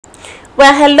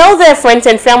Well, hello there friends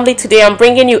and family. Today I'm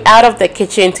bringing you out of the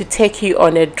kitchen to take you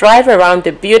on a drive around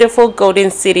the beautiful golden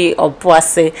city of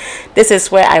Obuasi. This is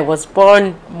where I was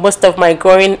born. Most of my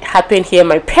growing happened here.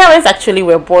 My parents actually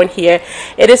were born here.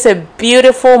 It is a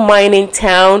beautiful mining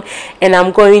town, and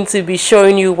I'm going to be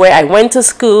showing you where I went to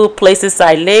school, places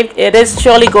I lived. It is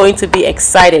surely going to be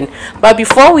exciting. But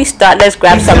before we start, let's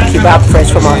grab some kebab fresh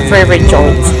from our favorite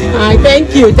joint.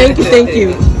 Thank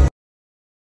you.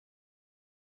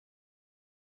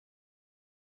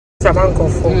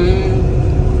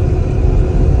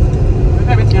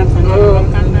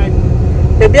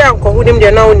 Maybe uncle who them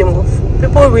now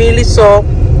people really saw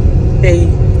a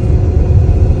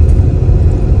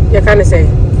you can't say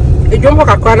a jump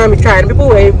me trying people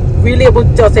were really able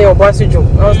to say Obuasi joke.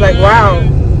 I was like, wow.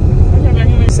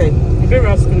 Say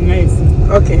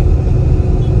okay.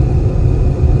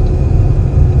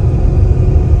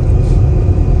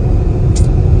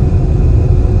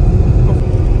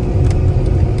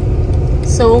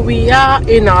 So we are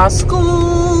in our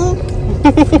school.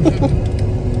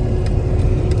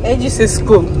 AGC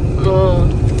school.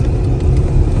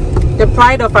 The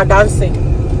pride of our dancing.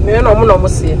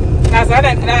 That's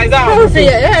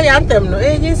anthem. No,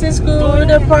 AGC school,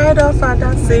 the pride of our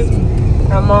dancing.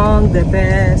 Among the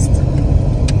best.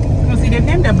 You see, they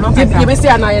named the block. You may see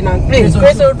an iron. Please,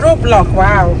 so draw block.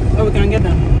 Wow. Oh, we can get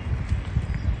them.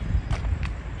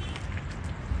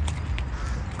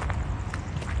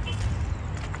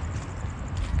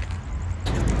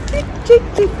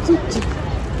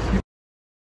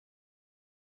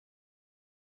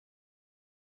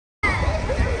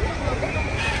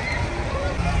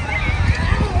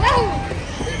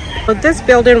 So this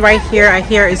building right here, I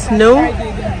hear is new.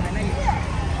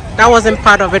 That wasn't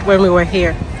part of it when we were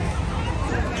here.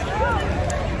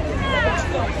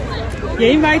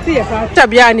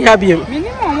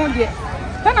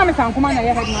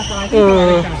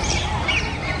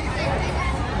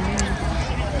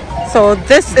 So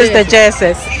this is the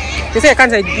JSS. You say I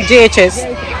can't say JHS.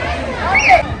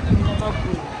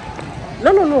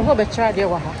 No.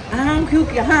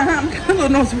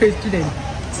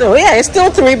 So yeah, it's still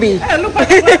 3B. Look,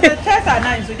 the chairs are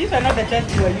nice. So these are not the chairs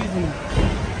we were using.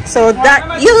 So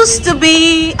that used to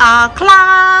be our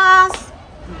class.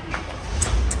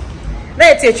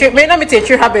 Let me teach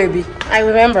you how, baby. I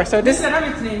remember. So this. This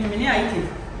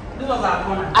was our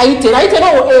corner. I eat it.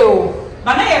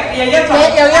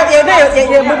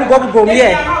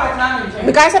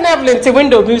 Because I never in the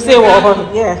window, you say,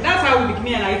 yeah. That's how we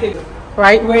became an item.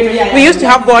 Right? We used to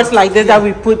have boards like this that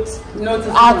we put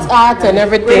art and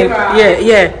everything.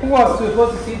 Yeah. Who was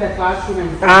supposed to see the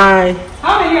classroom? Aye.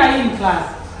 How many are you in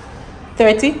class?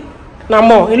 30? Now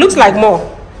more. It looks like more.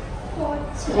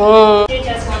 Wow.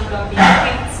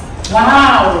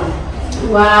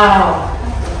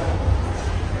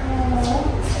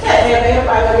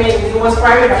 I mean, it was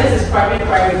private. This is private.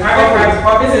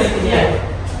 This is yeah.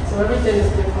 So everything is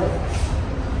different.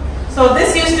 So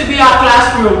this used to be our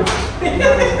classroom. I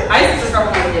used to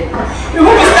stop like it. You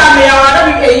who start me? I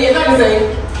don't be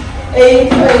a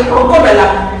Cocobella.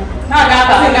 Now I got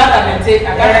to take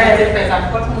first.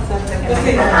 I've got myself second.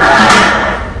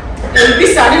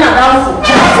 This I didn't dance for.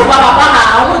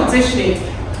 I won't teach me.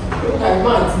 I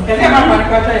want.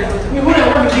 You wouldn't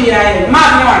want to be a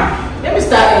man. Let me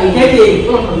start a headache.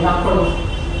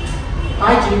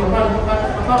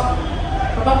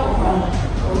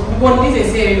 What is it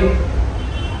say?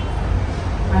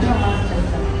 I don't know.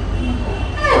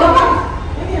 Hey, Papa.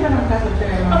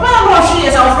 Papa, I'm not sure.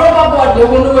 Yes, I'm from board. They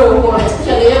won't know where we're going.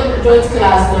 Especially in joint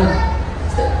class now.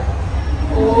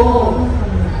 Oh.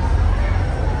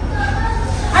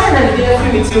 I don't know. They are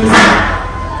with you.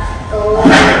 Oh.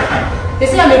 They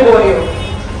say I'm a boy.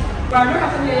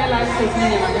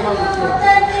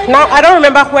 Now I don't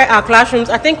remember where our classrooms.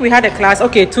 I think we had a class.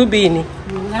 Okay, 2B.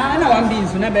 No, 1B.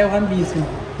 So never 1B.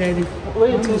 It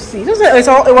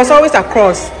was always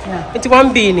across. Yeah. It's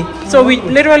 1B. So we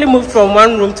literally moved from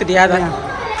one room to the other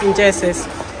in JSS.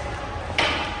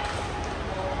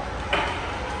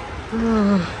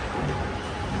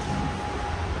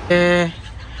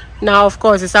 Now, of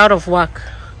course, it's out of work.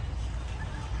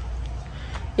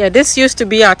 Yeah, this used to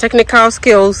be our technical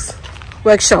skills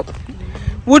workshop,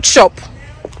 wood shop.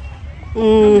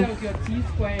 Your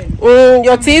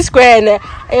T-square.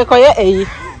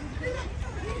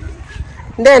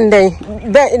 Then they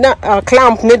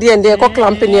clamp and they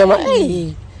clamp in here.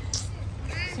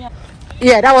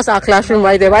 Yeah, that was our classroom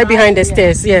right there, right behind the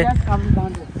stairs. Yeah.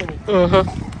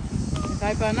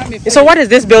 So what is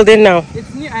this building now?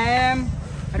 It's new. I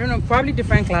don't know, probably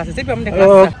different classes. Maybe I'm the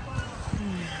class.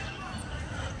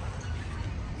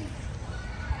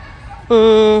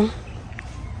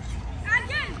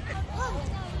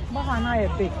 Now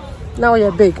you're big. Now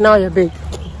you're big. Now you're big.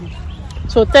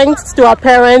 So thanks to our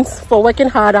parents for working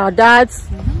hard, our dads,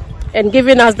 and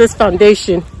giving us this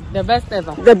foundation. The best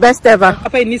ever. The best ever.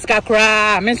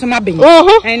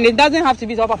 And it doesn't have to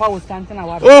be so Papa was standing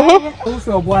away.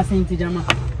 Also, Obuasi in Tijama.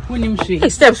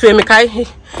 Steps where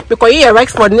because you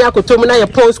Rex for near Kotomina, your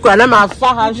post and I'm a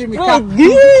far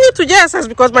to Jesus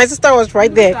because my sister was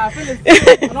right there.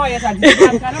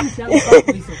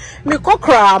 Me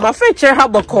cry, my friend chair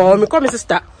have a call, me call my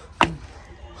sister.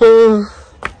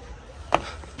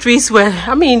 Trees were,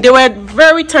 I mean, they were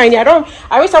very tiny.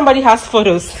 I wish somebody has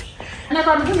photos.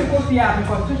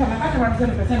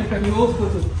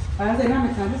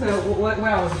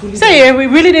 So yeah, we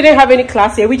really didn't have any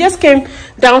class here. We just came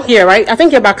down here, right? I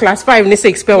think you're about class 5 and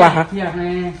 6. Yeah,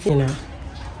 you know.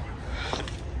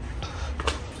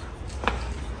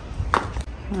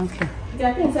 Okay. Yeah,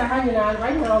 I think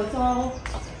right now it's all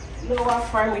lower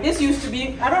primary. This used to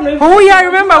be, I don't know. Oh yeah, I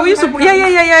remember. We used to.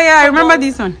 Yeah. I remember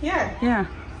this one. Yeah.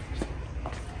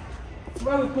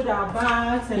 Where we put our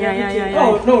bags and everything. Yeah.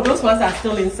 Oh no, those ones are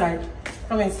still inside.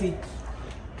 Come and see.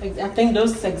 I think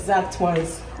those exact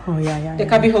ones. Oh yeah. The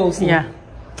cubby holes. Yeah.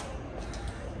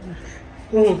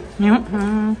 Hey.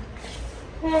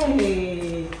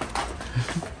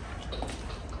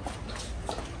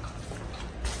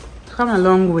 Come a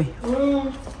long way.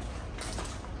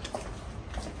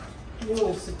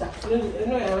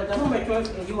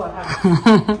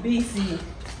 BC.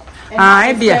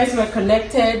 And the guys were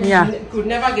connected. Yeah. Could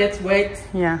never get wet.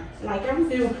 Yeah. Like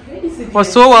everything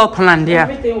was so well planned. Yeah.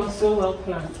 Everything was so well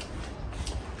planned.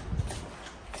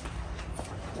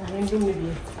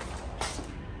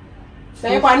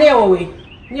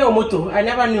 I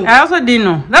never knew. I also didn't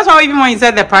know. That's why even when you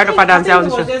said the pride of a dance, I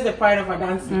think it was just the pride of a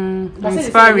dance.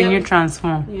 Inspire, renew,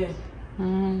 transform. Yeah.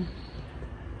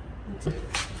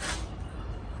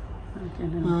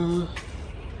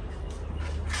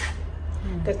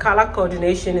 The color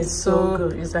coordination is so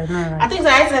good. It's like, I think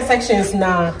the sections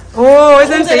now. Oh,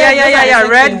 isn't it? Yeah.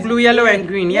 Red, blue, yellow, and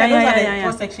green. Yeah. Those are the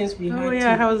 4 sections we had. Oh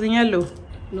yeah, I was in yellow.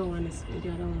 No one is the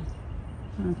other one.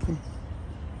 Okay.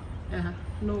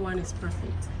 No one is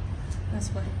perfect. That's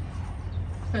why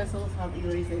pencils have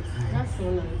erasers. That's so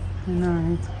nice.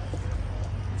 Nice.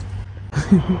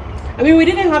 I mean, we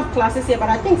didn't have classes here, but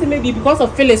I think maybe because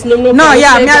of Phyllis. I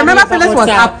remember Phyllis was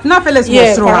up. Not Phyllis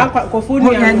was through.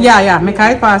 Yeah.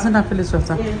 Mekai pass and Phyllis was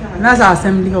up. That's our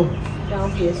assembly hall.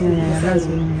 Down here. That's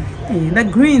the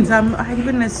greens. My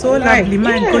goodness, so lovely.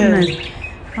 My goodness.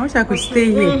 I wish I could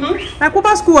stay here. Like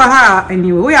Papa school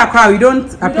anyway. We are crowd. We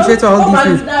don't appreciate all these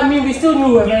things. I mean, we still knew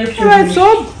we were very it's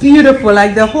so beautiful,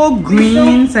 like the whole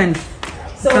greens and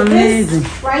so it's amazing.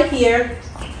 This right here,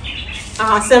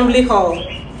 our assembly hall,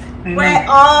 where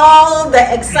all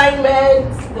the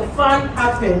excitement, the fun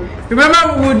happened.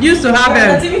 Remember, we would used to have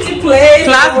activity plays,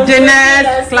 class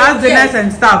dinners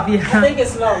and stuff. Yeah. I think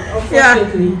it's long,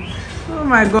 unfortunately. Yeah. Oh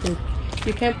my God.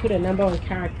 You can't put a number on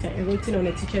character, a rating on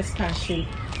a teacher's passion,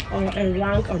 or a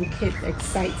rank on kids'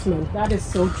 excitement. That is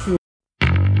so true.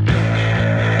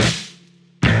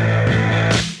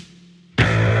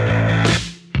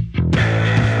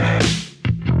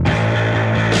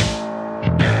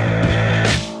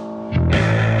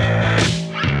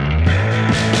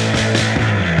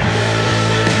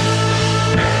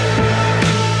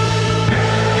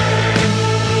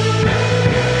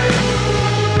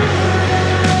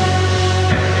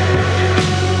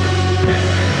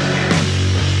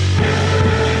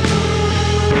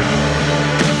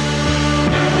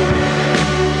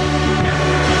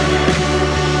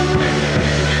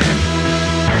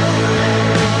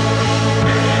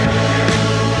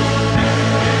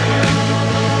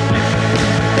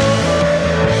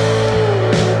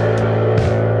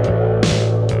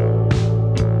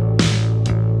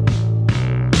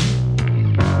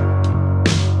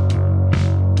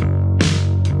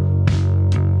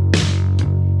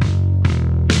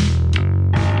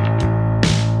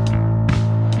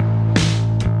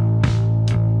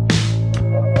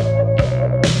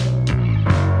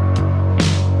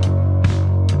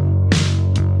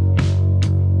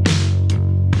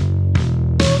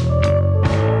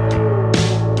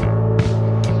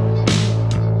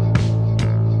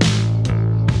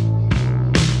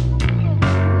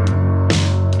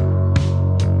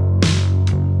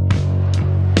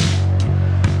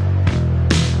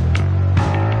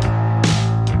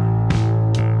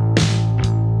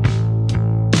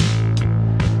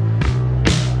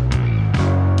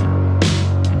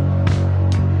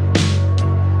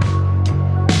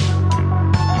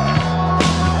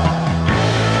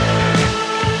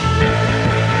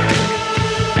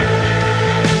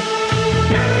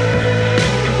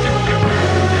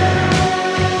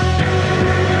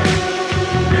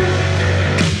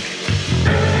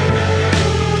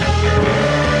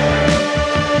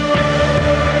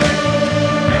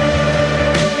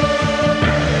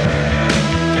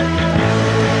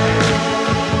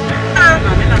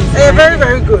 Very,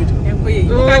 very good. We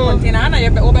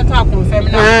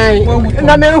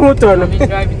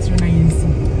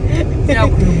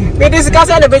discuss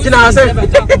the original.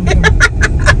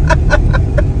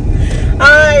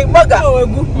 Aye, Moga.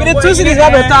 We the two cities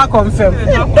have better confirm.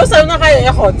 Those are not high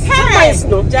hot. Mine's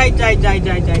no. Jai.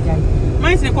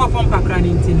 Mine's the call from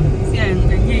Pakranintino.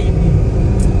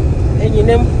 And you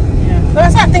know. I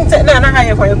think that Nana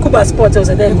higher for a Cuba spot or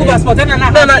then Cuba spot. No,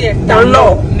 down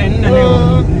low.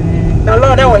 Down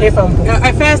low, that one from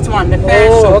a first one. The first.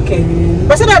 Oh, okay.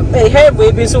 But so that a hair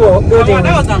baby so building.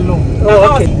 That was down low.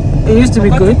 Oh, okay. It used to be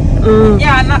good.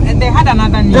 Yeah, they had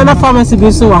another name. Another pharmacy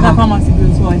bill.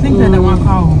 I think they're the one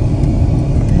cow.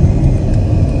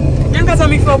 Because I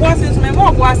mean, for what is my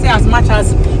work was as much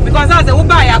as because as the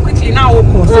Uber I quickly now.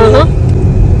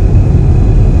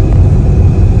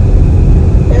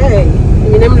 Hey,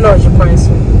 you name lodge price.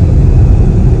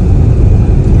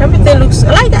 Everything looks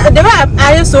like that. They were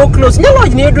I so close. No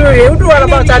lodge near do all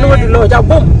about I know the lodge.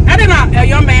 Boom. I don't know a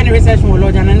young man research for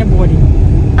lodge and anybody.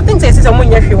 I think they see someone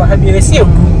here have you see.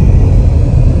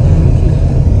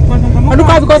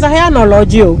 Because I have no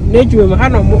lodge you. Nedroom, I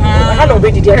no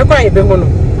be the I quite be one.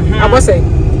 I was say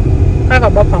have a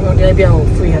bumper on the idea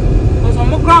of free. Because on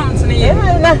the grounds near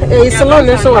a salon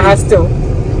and so I have still.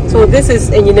 So this is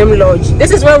Enyinem Lodge.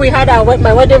 This is where we had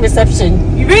my wedding reception.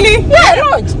 Really? Yeah,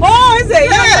 Lodge. Oh, is it?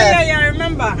 Yeah, I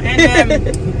remember.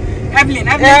 And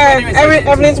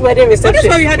Evelyn's wedding reception. What is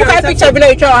where we had a picture below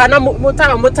each other.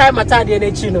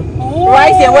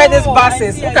 Right here where this bus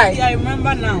is. Okay. Yeah, I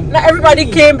remember now. Now everybody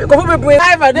came. Really?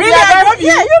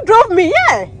 Yeah, you drove me.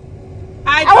 Yeah.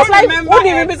 I was like,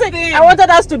 I wanted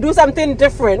us to do something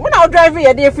different. When I was driving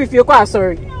a day free for your car,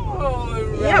 sorry. Oh,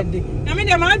 right. Yep. I mean,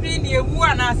 there might be the who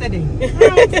and I said it.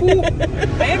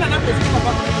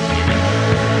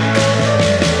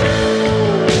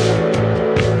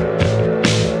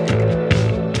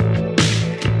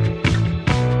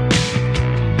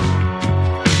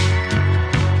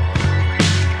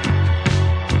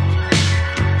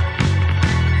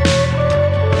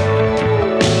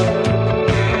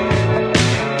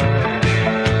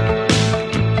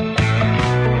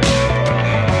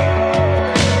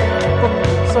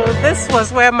 This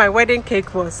was where my wedding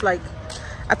cake was. Like,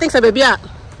 I think so, baby.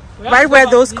 Right where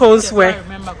those cones were.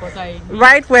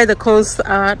 Right where the cones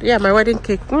are. Yeah, my wedding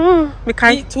cake.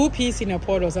 Two pieces in a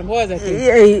pot or something. What was that?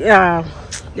 Yeah,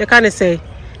 you can't say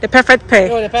the perfect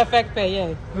pair. Oh, the perfect pair.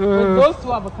 Yeah. With those two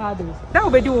avocados. That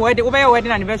will be do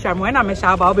wedding anniversary. When I'm a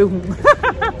shaba, I'll be home.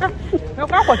 No,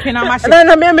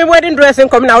 my wedding dress and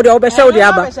coming out. I'll be show the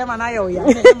other. It's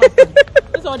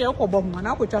all the Okobom, and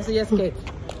I will just say yes, Kate.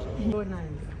 So nice.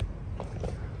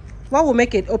 What will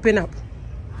make it open up?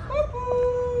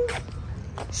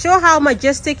 Show how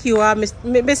majestic you are,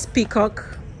 Miss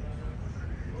Peacock.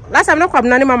 Last time, not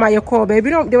Nani Mama, your call, baby.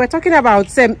 You know, they were talking about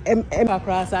this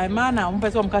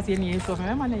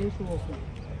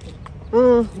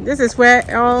is where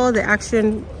all the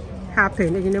action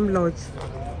happened in Enyinem Lodge.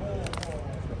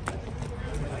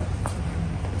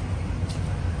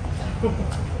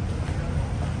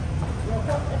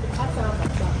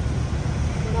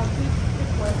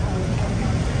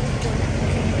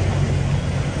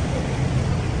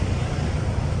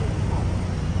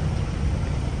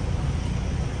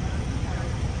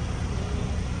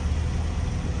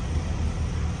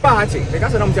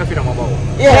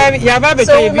 Yeah,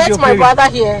 so we met my brother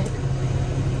here,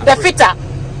 the fitter,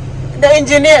 the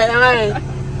engineer.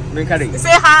 Say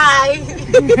hi.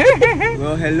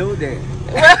 Well, hello there.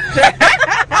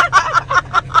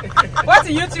 What's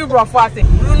the YouTube bro for?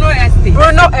 Bruno Estate.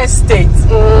 Bruno Estate.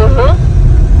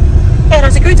 And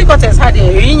the security contest had a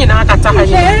union.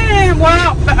 Yeah,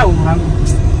 wow.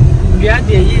 Yeah,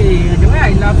 the way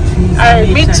I love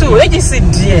trees. Me too. Agency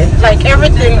dear. Like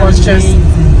everything was just.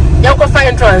 You go find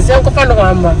entrance. You go find no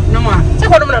number. No more. So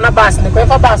what do you na bus? Go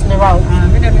for bus me wow.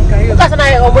 Because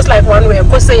I almost like one way.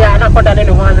 Cause say I not put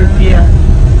any 100 here.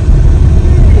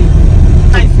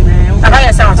 I buy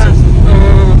a sound.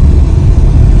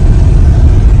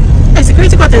 The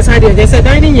security got inside here. They said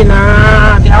dining in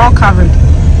they're all covered.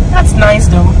 That's nice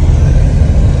though.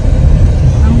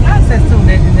 I'm glad that still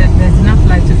there's enough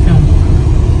light to film.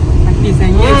 At least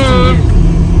and yes.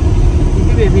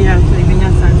 You baby have to even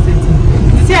have sunset.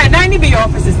 Yeah, I need to be your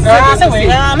offices. No,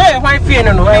 why fear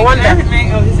no? I wonder.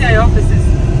 Oh, this is your offices.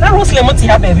 That was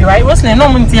Lemotia baby, right? Was no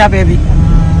Muntia baby?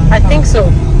 I think so.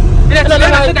 No,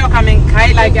 coming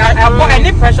like I bought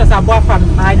any precious I bought from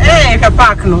hey, the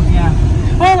park no. Yeah.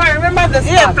 Oh, I remember this.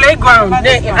 Yeah, playground.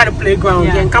 They had a playground.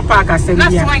 Yeah, in park I said.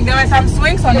 That's swing. There were some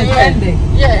swings on the Sunday.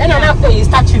 Yeah, and another place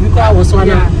statue because I was one.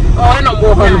 Oh, no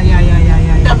more.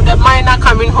 Yeah. The miner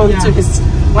coming home to his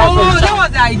Oh, that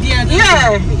was the idea.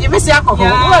 Yeah, you miss alcohol.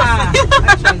 Yeah,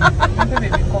 actually.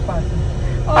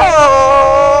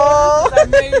 Oh, that's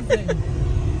amazing.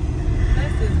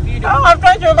 This is beautiful. Oh, I'm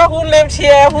trying to remember who lived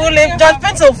here. Who lived just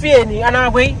Pennsylvania and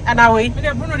away.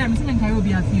 Bruno, them seem to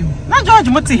be a few. Not George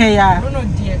Mutti here. Bruno,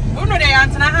 dear. Bruno, they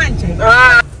answer a handshake.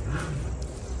 Ah.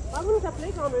 I'm going to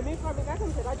play on me from the guy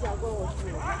from the Jago.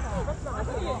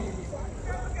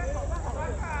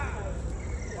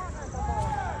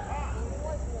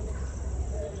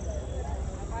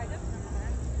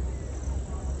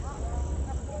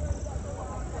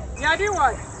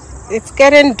 It's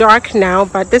getting dark now,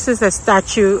 but this is a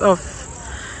statue of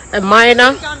a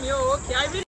miner.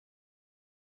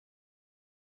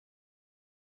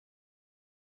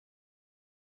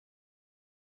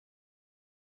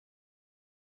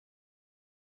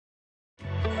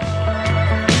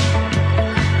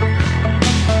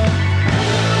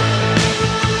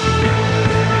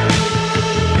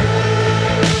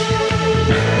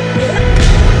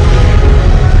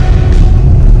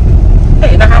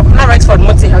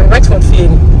 Rexford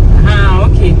Field. Ah,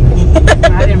 okay.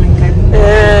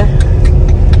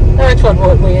 Rexford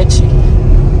what we actually.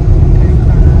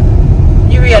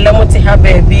 You realize to have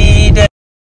baby.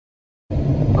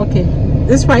 Okay,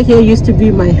 this right here used to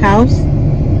be my house.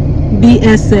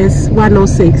 BSS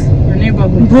 106. Your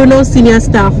neighborhood. Bruno Senior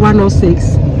Staff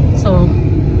 106. So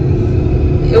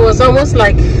it was almost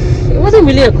like it wasn't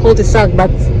really a cul-de-sac,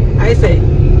 but I say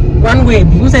one way.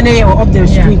 Who's an area up the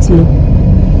street, no?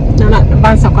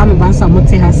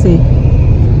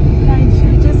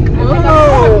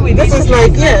 Oh, this is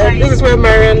like, yeah, this is where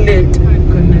Marian lived.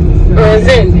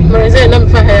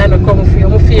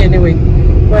 Anyway,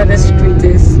 where the street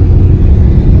is.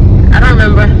 I don't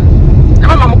remember.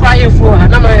 I'm crying for her.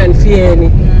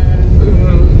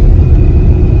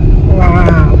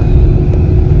 Wow.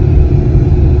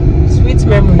 Sweet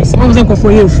memories. I'm going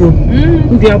for you for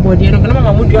your body. I'm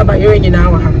going to about you in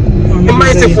our house.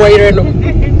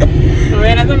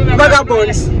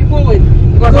 Vagabonds.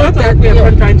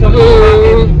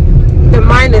 The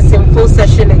mine is in full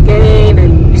session again,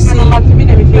 and you see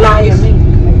life.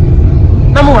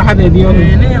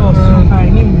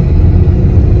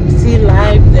 See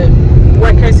life, the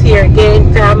workers here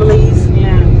again, families.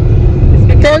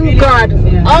 Thank God.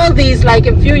 All these, like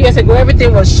a few years ago,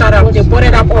 everything was shut up. They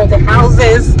boarded up all the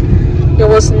houses. There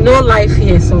was no life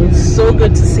here, so it's so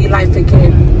good to see life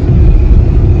again.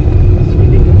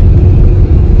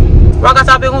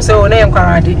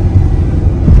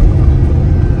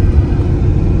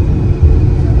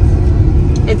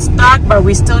 It's dark, but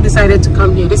we still decided to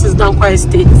come here. This is Dankwa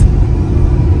Estate.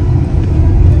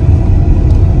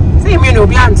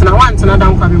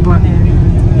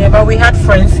 Yeah, but we had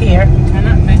friends here.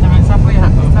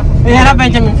 We had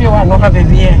Benjamin Field, I have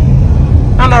baby here.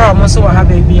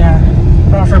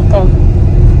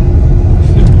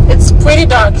 It's pretty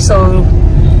dark, so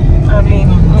I mean,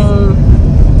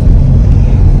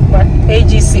 but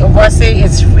AGC Obuasi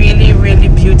is really, really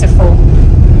beautiful.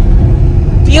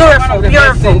 Beautiful.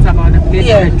 About the place,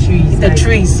 yeah, the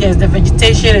trees, yes, the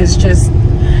vegetation is just.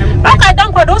 Look at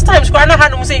Dankwa, those times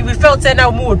we felt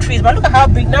now more trees, but look at how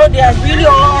big now they are really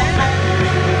all.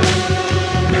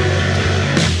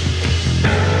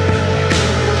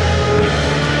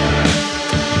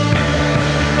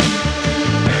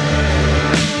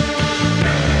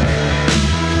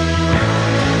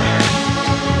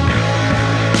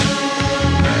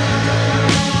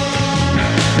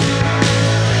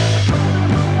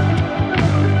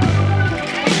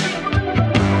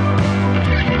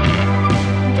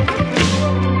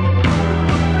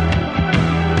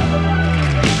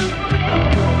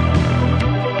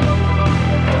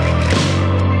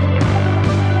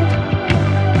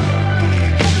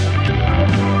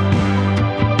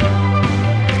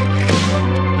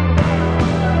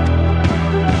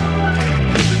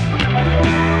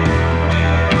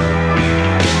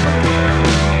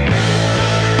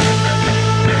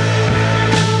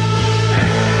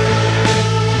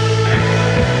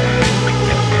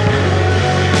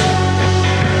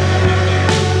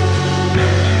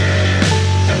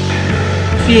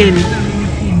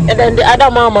 And then the other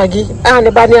Maggie and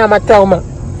the Banyama Thelma.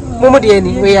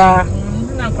 Mumudiani, we are.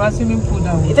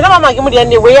 It's not Maggie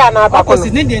Mudiani, we are now.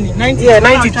 Yeah,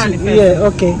 92. Yeah,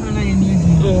 okay.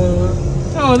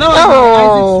 Oh, that was my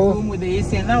room with the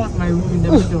AC, and that was my room in the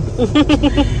middle.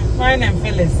 Mine and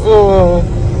Phyllis.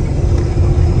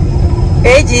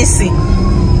 AGC,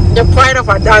 the pride of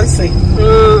our dancing.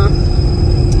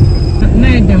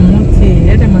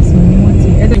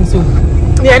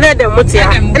 Yeah, no, the mutia.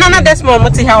 And another small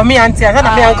mutia, me auntie, I had a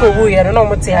uncle who had no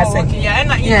mutia.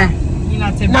 Yeah,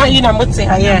 Now you know what's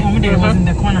here. Yeah. Was in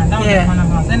the corner. That was the corner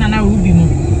house. And now Ruby mo.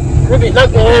 Ruby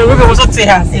was not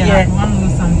here. Yeah. One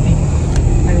was something.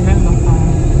 I remember.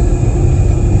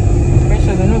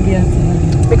 Pressure the no be at.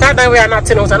 Because we are not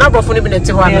know. So now before we be the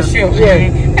Tijuana. Yeah, sure.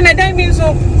 Yeah. And I don't mean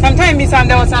so. Sometimes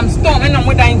there was some storm and I'm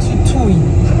more dying to two.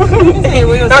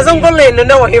 That's Ongolene.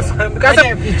 No, if because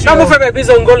I'm from a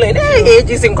business Ongolene. Hey,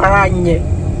 ages in Karanye.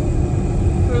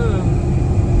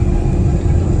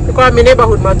 Because my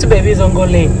neighborhood, my two babies on go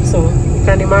lane, so you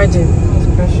can imagine. It's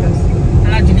precious.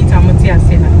 And I delete a motia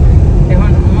sena. The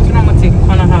one I'm not take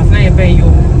corner house. Now you pay you.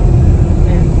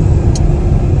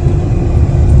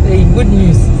 Good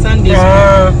news. Sunday.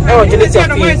 Oh, delete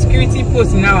your my security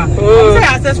post now. Say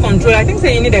access control. I think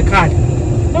say you need a card.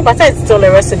 No, but it's still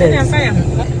a resident. Yes, I am.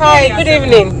 Hi, good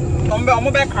evening.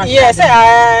 Yes,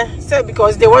 say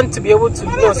because they want to be able to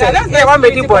know. Say, yeah, one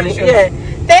baby bonnet. Yeah.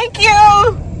 Thank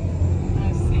you.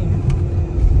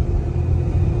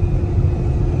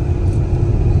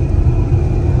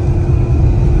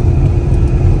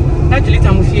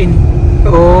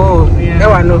 Oh, yeah. That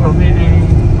one no.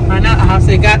 And I have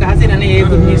said God has in a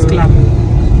good news club.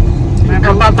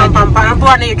 I'm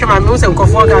born here. Come on, most of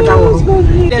Kofor got our.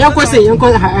 You say you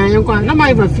not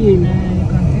even feeling.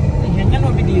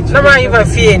 Not even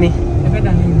feeling.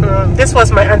 This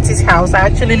was my auntie's house. I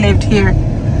actually lived here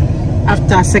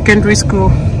after secondary school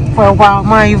for a while.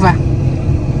 Maiva.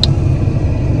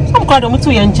 Some called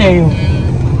Mutu Yanche.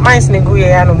 Mine's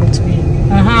Neguya no Mutu.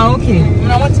 Okay.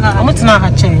 I'm not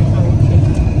her chair.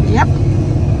 Yep.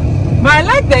 But I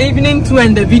like the evening too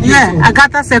and the video. Yeah, I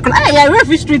got that circle. Hey, yeah,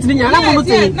 Refuge Street. Hey,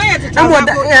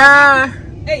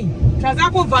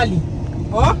 Trasaco Valley.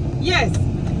 Oh, yes.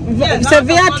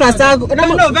 Severe Trasaco.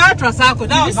 No, Vera Trasaco.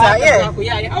 That was Trasaco.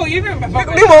 Yeah. Oh, you remember?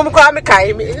 Me mom call me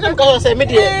Kai. Me go say me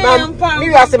dey. Me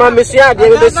was my monsieur,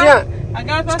 monsieur.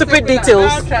 Stupid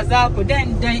details.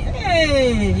 Then,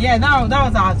 hey, yeah, that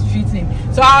was our street name.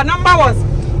 So our number was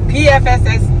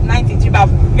PFSS 93, but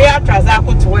Vera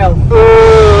Trasaco 12.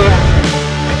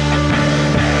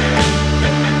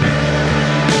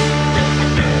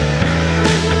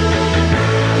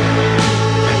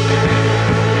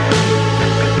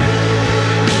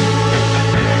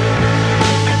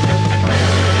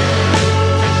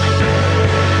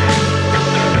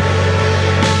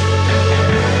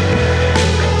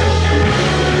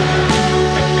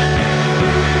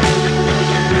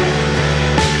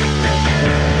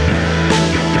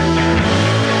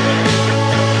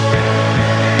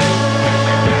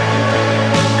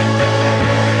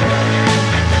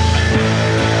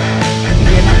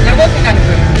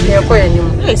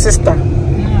 Hey sister.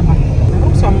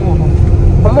 Some more.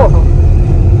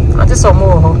 I just saw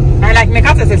more. I like make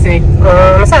us say.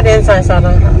 I said the inside,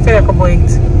 I feel like a boy.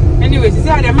 Anyways, you see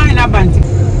how the mine are banting.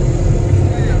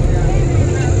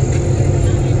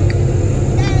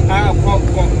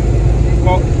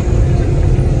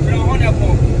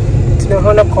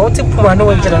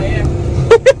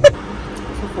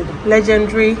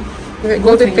 Legendary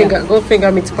gold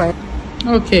finger meat pie.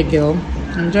 Okay, girl.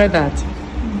 Enjoy that.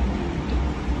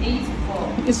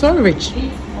 84. It's so rich.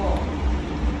 84.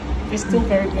 It's still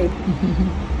very good.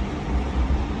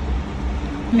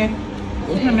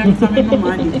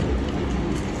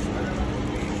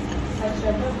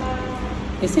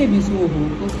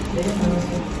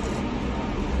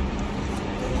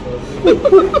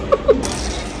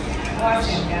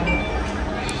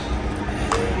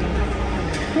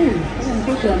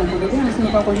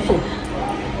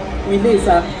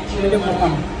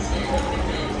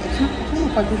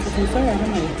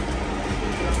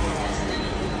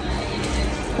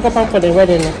 For the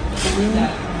wedding.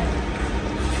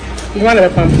 You want a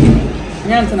pump?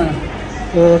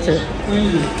 Okay.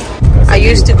 I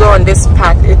used to go on this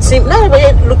path. It seemed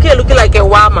looking like a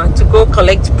Walmart to go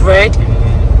collect bread.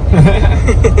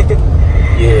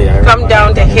 Yeah. Come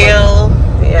down the hill.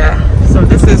 Yeah. So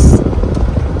this is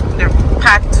the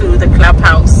path to the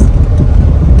clubhouse.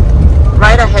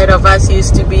 Right ahead of us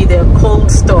used to be the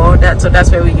cold store.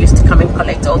 That's where we used to come and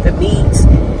collect all the meat.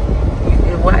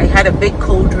 I had a big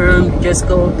cold room. You just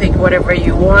go pick whatever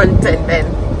you want, and then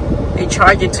they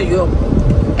charge it to your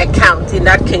account. In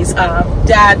that case,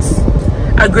 Dad's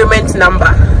agreement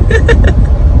number.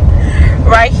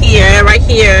 Right here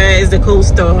is the cold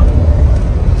store.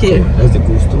 Here, that's the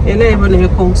cold store. You're not even in a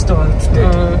cold store.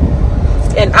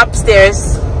 And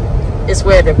upstairs is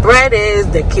where the bread is,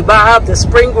 the kebab, the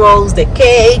spring rolls, the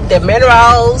cake, the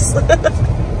minerals.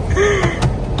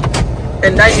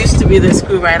 And that used to be the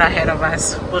school right ahead of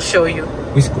us. We'll show you.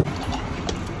 Which school?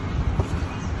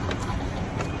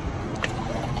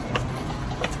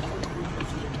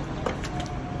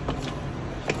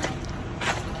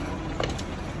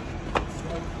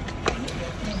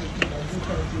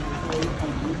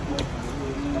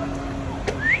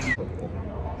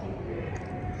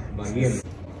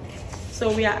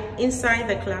 So we are inside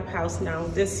the clubhouse now.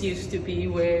 This used to be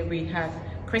where we had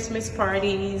Christmas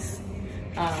parties,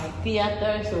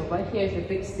 theater. So right here is the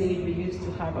big stage. We used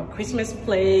to have a Christmas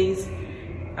plays,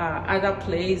 other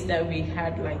plays that we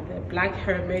had, like the Black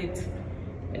Hermit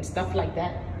and stuff like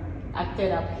that,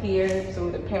 acted up here, so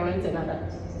the parents and other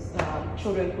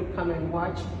children could come and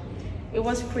watch. It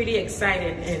was pretty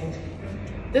exciting.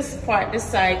 And this part, this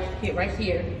side here, right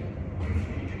here,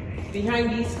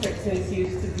 behind these curtains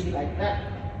used to be like that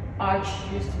arch,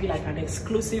 used to be like an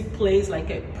exclusive place, like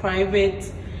a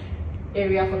private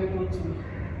area for people to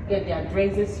get their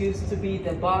drinks. This used to be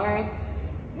the bar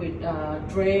with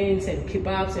drinks and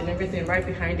kebabs and everything right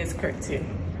behind this curtain.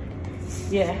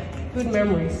 Yeah, good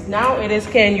memories. Now it is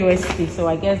KNUST, so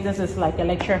I guess this is like a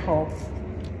lecture hall,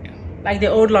 like the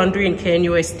old laundry in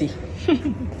KNUST.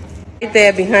 Right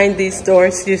there behind these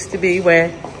doors used to be where,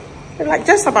 like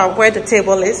just about where the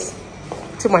table is,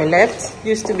 to my left,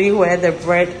 used to be where the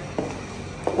bread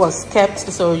was kept.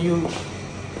 So you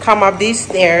come up these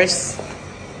stairs,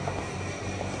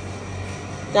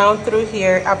 down through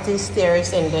here, up these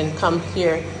stairs, and then come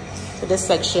here to this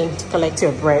section to collect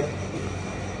your bread.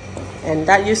 And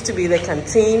that used to be the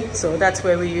canteen, so that's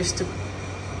where we used to,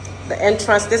 the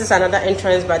entrance, this is another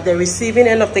entrance, but the receiving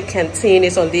end of the canteen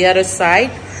is on the other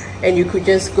side, and you could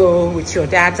just go with your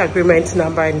dad's agreement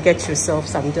number and get yourself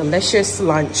some delicious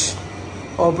lunch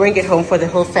or bring it home for the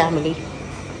whole family.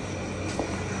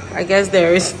 I guess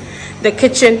there is the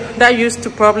kitchen. That used to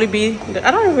probably be, I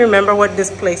don't even remember what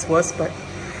this place was, but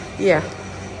yeah.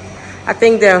 I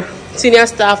think the senior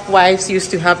staff wives used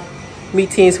to have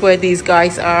meetings where these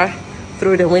guys are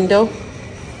through the window.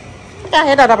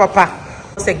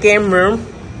 It's a game room,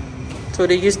 so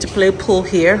they used to play pool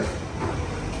here.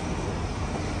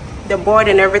 The board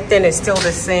and everything is still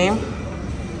the same.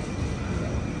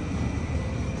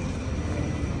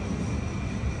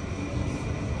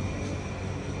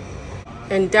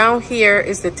 And down here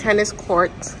is the tennis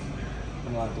court,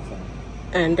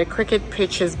 and the cricket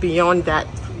pitch is beyond that,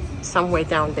 somewhere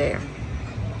down there.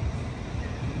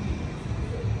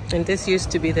 And this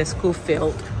used to be the school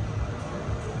field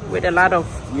with a lot of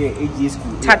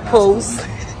tadpoles.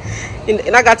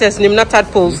 I got this name, not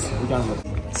tadpoles.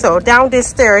 So down these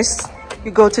stairs,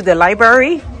 you go to the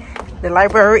library. The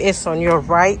library is on your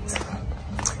right.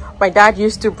 My dad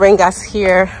used to bring us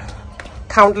here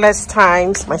countless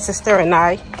times, my sister and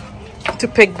I, to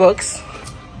pick books.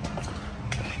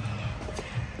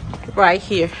 Right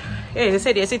here. Hey, they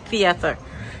said there's a theater.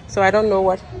 So I don't know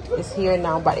what is here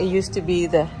now, but it used to be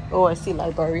the OSC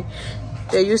library.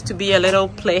 There used to be a little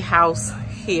playhouse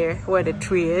here where the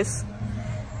tree is.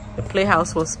 The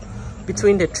playhouse was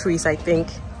between the trees, I think.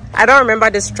 I don't remember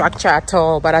the structure at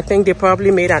all, but I think they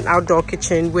probably made an outdoor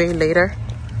kitchen way later.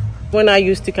 When I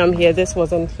used to come here, this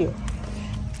wasn't here.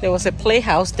 There was a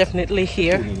playhouse definitely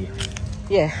here.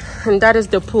 Yeah, and that is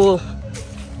the pool.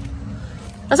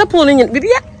 That's a pool in baby.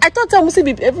 I thought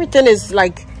everything is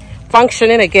like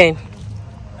functioning again.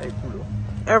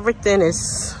 Everything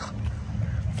is.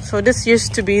 So this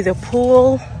used to be the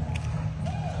pool.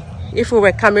 If we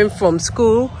were coming from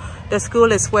school, the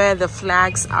school is where the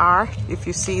flags are. If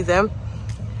you see them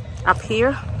up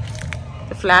here,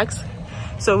 the flags.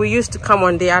 So we used to come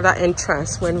on the other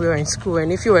entrance when we were in school.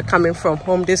 And if you were coming from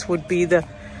home, this would be the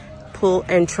pool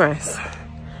entrance.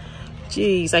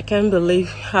 Jeez, I can't believe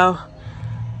how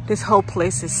this whole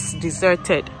place is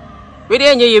deserted. They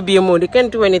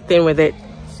can't do anything with it.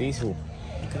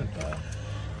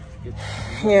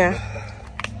 Yeah.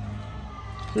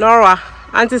 Nora,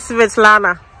 Auntie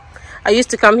Svetlana. I used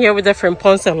to come here with her from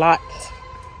Ponce a lot.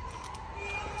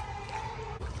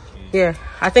 Yeah,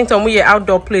 I think some we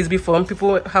outdoor place before when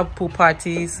people have pool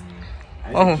parties.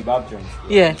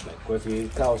 Yeah.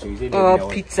 Oh,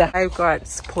 pizza. I got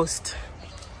post.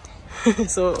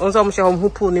 So also I'm sure who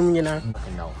pool name you know.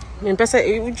 In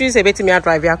person, would you say better me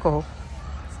drive alcohol?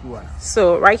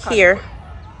 So right here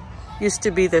used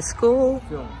to be the school.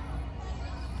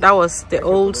 That was the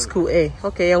old school A.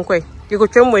 Okay, young boy. You go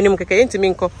chum when you into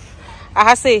Minko.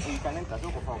 I say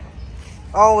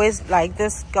always like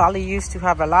this gully used to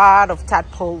have a lot of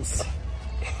tadpoles.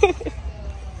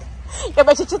 Yeah,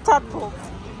 but it's a tadpole.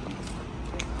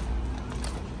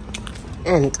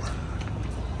 And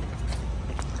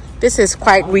this is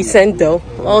quite recent though.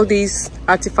 All these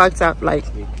artifacts are like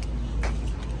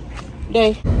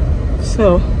there.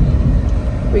 So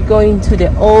we're going to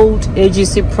the old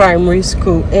AGC Primary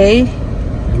School A.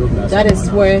 That is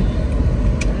where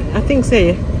I think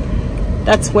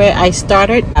that's where I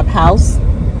started. Up house,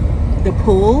 the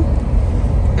pool,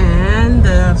 and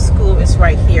the school is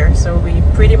right here. So we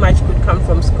pretty much could come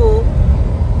from school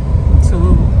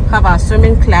to have our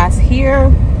swimming class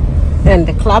here and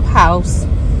the clubhouse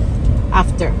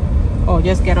after, or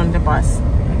just get on the bus.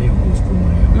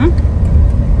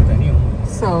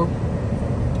 So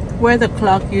where the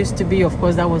clock used to be, of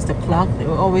course, that was the clock. They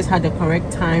always had the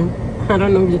correct time. I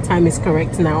don't know if the time is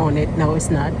correct now on it. No, it's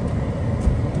not.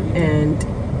 And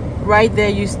right there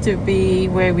used to be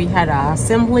where we had our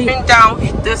assembly. Going down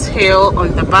this hill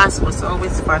on the bus was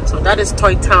always fun. So that is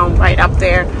Toy Town right up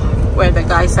there where the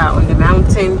guys are on the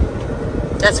mountain.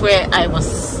 That's where I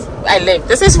lived.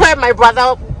 This is where my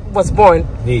brother was born.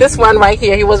 Hey. This one right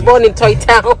here, he was born in Toy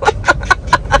Town.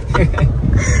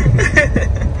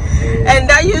 And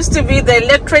that used to be the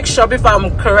electric shop, if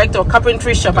I'm correct, or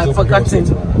carpentry shop. I've forgotten.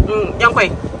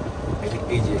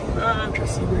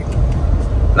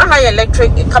 Not high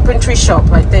electric, carpentry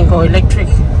shop, I think, or electric.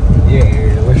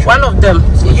 Yeah. One of them.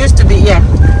 It used to be, yeah.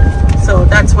 So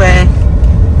that's where.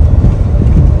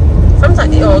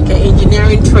 Sometimes, oh, okay,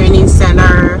 engineering training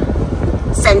center.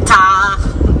 Training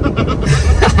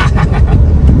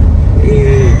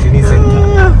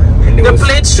center. The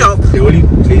plate shop. The only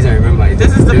place I remember.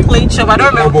 This is the plate shop. I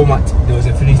don't remember. There was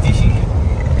a filling station here.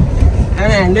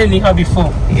 And then you had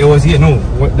before. It was here. No.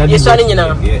 You're starting, you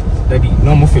know. Yeah. Daddy,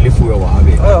 no more filling for a while.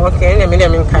 Oh, okay.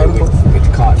 With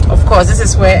card. Of course, this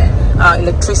is where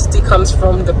electricity comes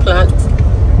from. The plant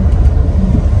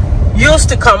used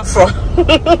to come from.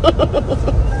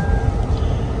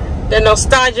 The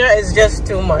nostalgia is just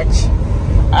too much.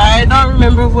 I don't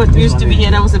remember what used to be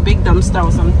here. That was a big dumpster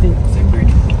or something.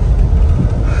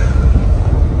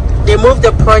 They moved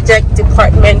the project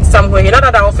department somewhere. You know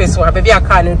that office where maybe I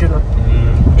can't do no.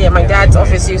 Yeah, my dad's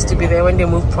office used to be there when they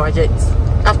moved projects.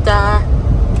 After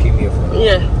came here for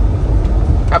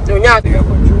after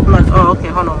oh, okay,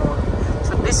 hold on.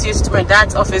 So this used to, my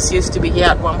dad's office used to be here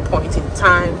at one point in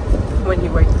time when he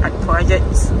worked at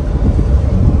projects.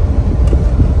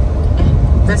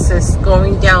 This is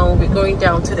going down. We're going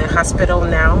down to the hospital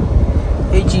now.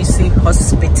 AGC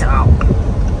Hospital.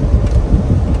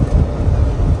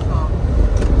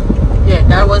 Yeah,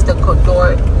 that was the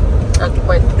door that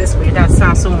went this way. That's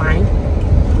Sasu mine.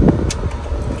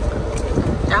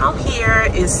 Down here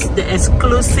is the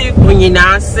exclusive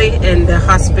Unyinase and the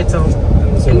hospital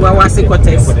in Wawasi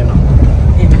Quarters. Yeah.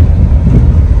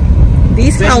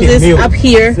 These houses up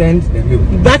here,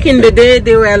 back in the day,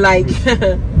 they were like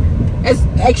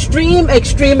extreme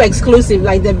exclusive,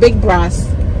 like the big brass.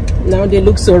 Now they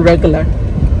look so regular.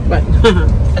 But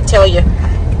I tell you,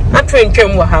 that train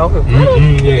how.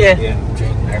 Yeah.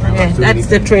 That's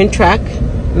the train track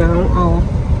now. Oh,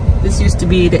 this used to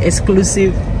be the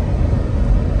exclusive.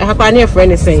 I have a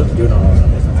friend is saying.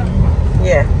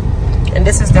 Yeah, and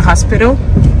this is the hospital.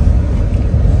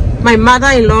 My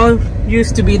mother-in-law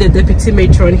used to be the deputy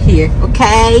matron here.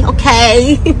 Okay.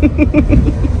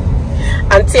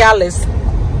 Auntie Alice.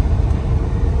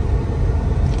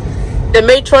 The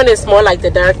matron is more like the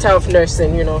director of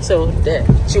nursing, you know. So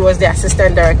she was the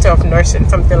assistant director of nursing,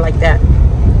 something like that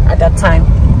at that time.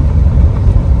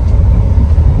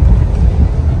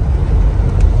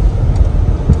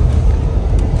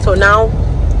 So now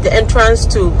the entrance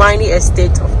to Biney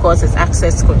Estate, of course, is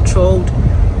access controlled.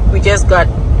 We just got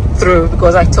through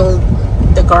because I told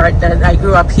the guard that I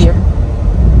grew up here.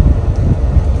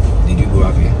 Did you grow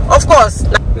up here? Of course.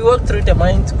 We walked through the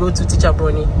mine to go to Teacher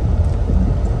Brony.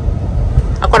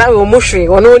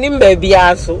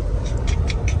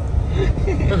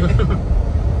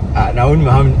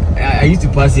 I used to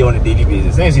pass here on a daily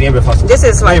basis. This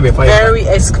is like very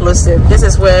exclusive. This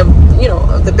is where, you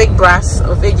know, the big brass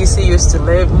of AGC used to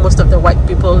live. Most of the white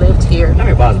people lived here.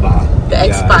 The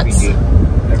expats.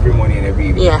 Every morning and every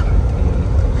evening. Yeah.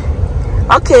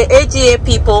 Okay, AGA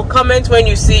people, comment when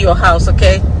you see your house,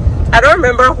 okay? I don't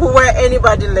remember where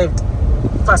anybody lived.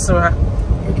 Fasura.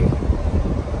 Okay.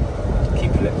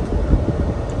 Keep left.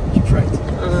 Keep right.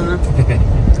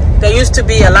 There used to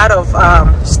be a lot of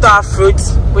star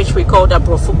fruits, which we called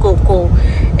abrofukoko,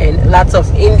 and lots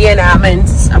of Indian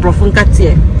almonds,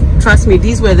 abrofunkatie. Trust me,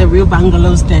 these were the real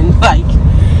bungalows then. Like,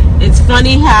 it's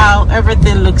funny how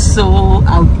everything looks so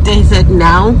outdated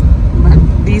now, but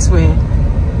these were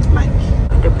like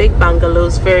the big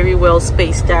bungalows, very well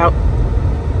spaced out.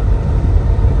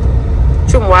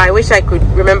 Chumwa, I wish I could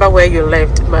remember where you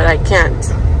lived, but I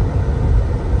can't.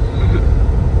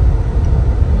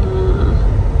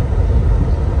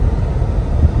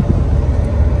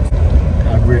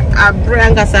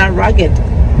 Abrangas are rugged.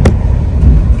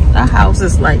 That house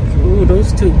is like, ooh,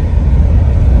 those two.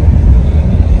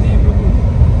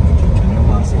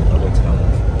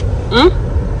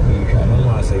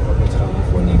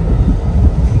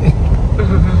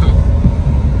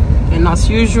 And as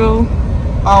usual,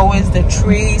 always the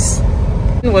trees.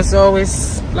 It was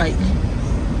always like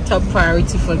top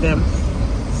priority for them.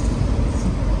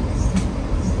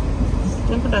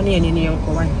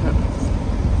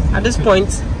 At this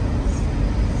point,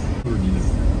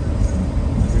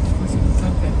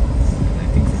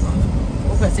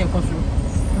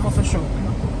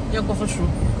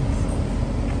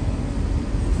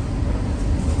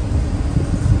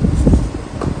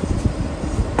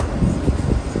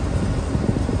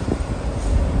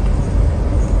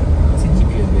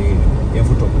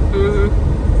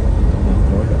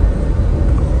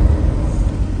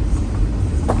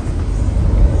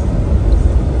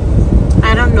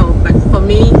 I don't know, but for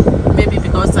me, maybe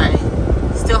because I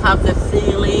still have the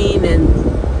feeling and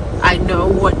I know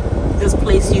what this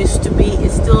place used to be,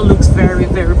 it still looks very,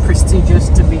 very prestigious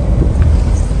to me.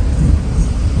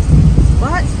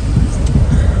 But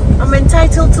I'm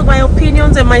entitled to my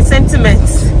opinions and my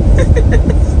sentiments.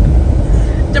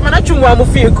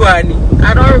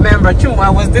 I don't remember.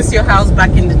 Chumwa, was this your house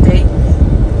back in the day?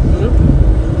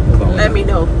 Let me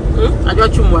know. I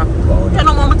got Chumwa. You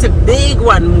know, it's a big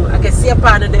one. I can see a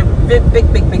part of the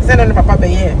big. Send on Papa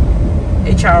Bayer.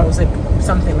 A Charles,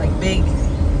 something like big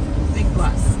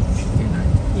glass.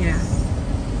 Yeah.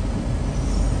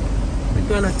 We're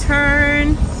gonna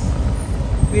turn.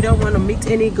 We don't want to meet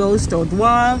any ghosts or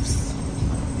dwarves.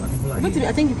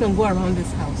 I think you can go around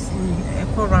this house.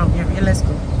 Go around here. Yeah, let's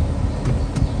go.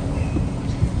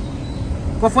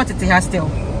 But what it has still?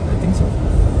 I think so.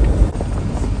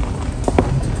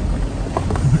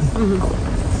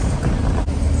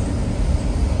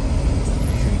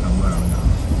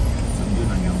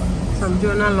 Some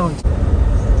Jonah Lodge.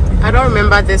 I don't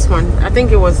remember this one. I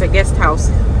think it was a guest house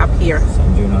up here.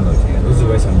 Some Jonah Lodge. Yeah, this is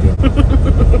where some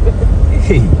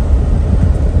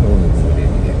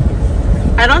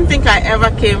I don't think I ever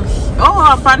came.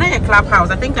 Oh, Panaya Clubhouse.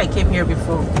 I think I came here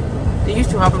before. They used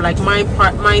to have like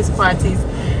mice parties.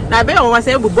 Now, I bet I was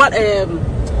able to bought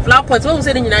flower pots. What was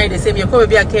it in United? They say you come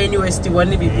here K University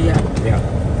one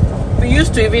Yeah. We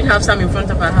used to even have some in front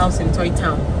of our house in Toy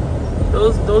Town.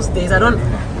 Those days, I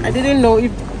didn't know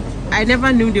if I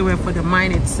never knew they were for the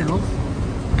mine itself.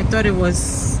 I thought it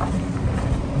was.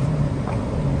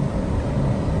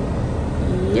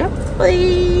 Yep,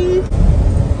 please.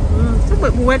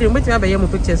 Where did we have a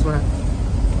pictures? Were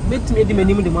bit me the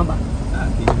menu the mamba.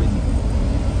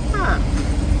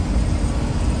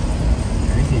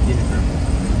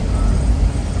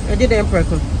 I did the emperor.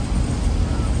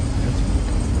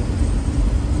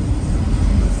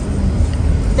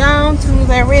 Down to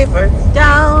the river,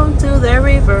 down to the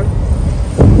river.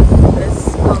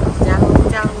 Let's go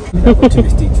down.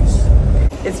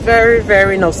 It's very,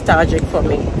 very nostalgic for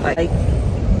me. Like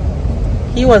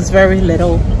he was very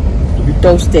little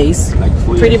those days, like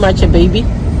pretty much a baby.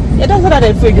 Yeah, that's what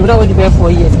I figured. But I was there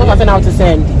 4 years. But nothing out to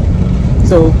send.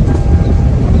 So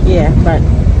yeah, but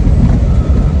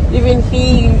even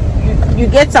you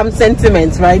get some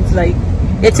sentiments, right? Like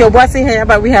it's your Obuasi here,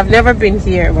 but we have never been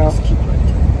here. Well,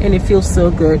 and it feels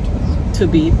so good to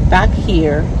be back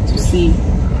here to see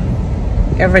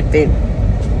everything.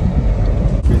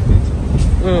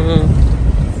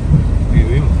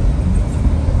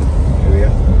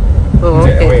 Oh,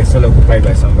 okay. It's still occupied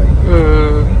by somebody.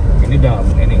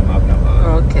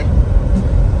 Okay.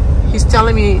 He's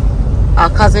telling me our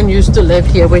cousin used to live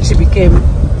here when she became.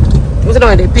 Was it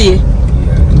on the PA? Yeah,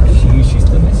 she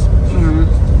still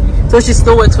is. So she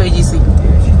still works for AGC? Yeah,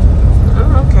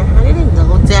 oh, okay. I didn't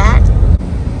know that.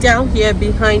 Down here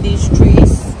behind these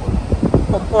trees,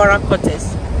 Pompora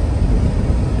Cortes.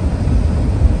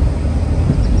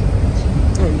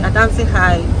 And Adansi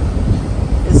High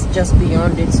is just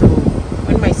beyond it. So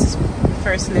when my sister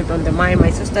first lived on the mine,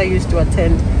 my sister used to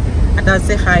attend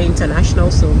Adansi High International.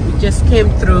 So we just came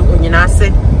through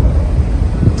Onyinase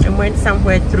and went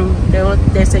somewhere through.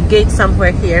 There's a gate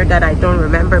somewhere here that I don't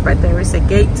remember, but there is a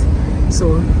gate.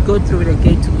 So go through the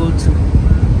gate to go to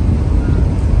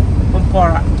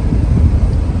Pompora.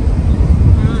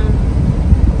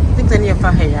 I think any of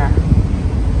our hair,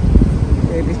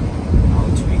 maybe.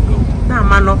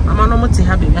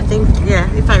 I think, yeah,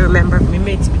 if I remember, we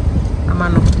made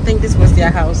Amano. I think this was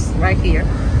their house right here.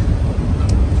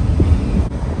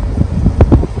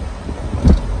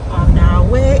 On our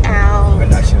way out.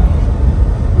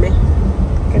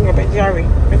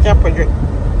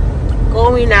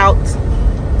 Going out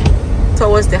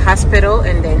towards the hospital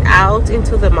and then out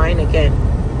into the mine again.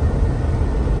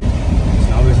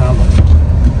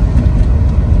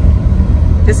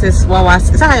 This is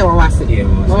Wawasi. Is that Wawasi? Yeah,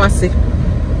 Wawasi.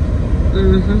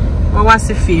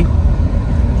 Wawasi fee.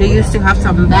 They used to have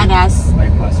some badass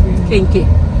kinky.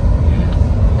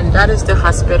 And that is the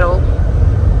hospital.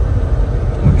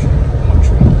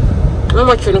 How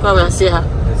much you come and see her?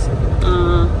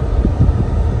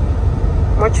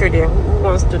 Much you there? Who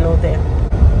wants to know there?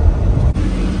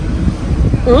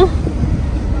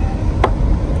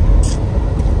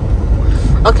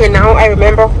 Okay, now I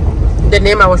remember the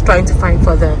name I was trying to find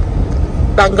for the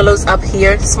bungalows up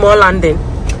here. Small landing.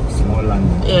 Small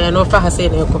landing. Yeah, no for her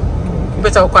saying echo.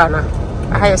 Better okwana.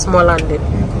 I have a small landing.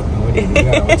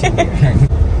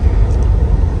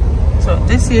 So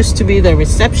this used to be the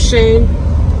reception.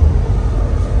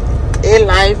 A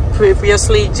Life,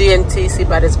 previously GNTC,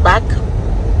 but it's back.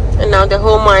 And now the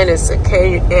whole mine is a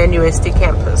KNUST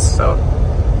campus. So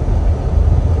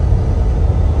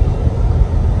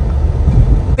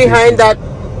behind that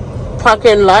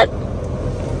parking lot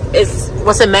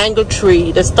was a mango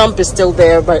tree. The stump is still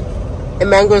there, but the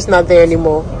mango is not there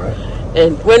anymore.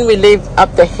 And when we live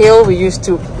up the hill, we used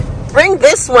to bring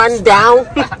this one down,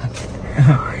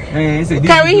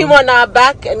 carry him on our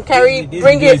back, and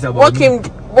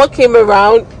walk him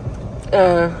around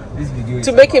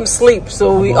to make him sleep.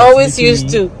 So we always used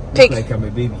to pick. Like I'm a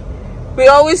baby. We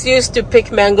always used to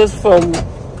pick mangoes from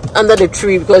under the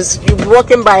tree because you'd be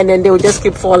walking by and then they would just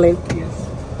keep falling. Yes.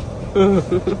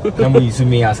 Now you see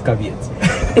me as caveat.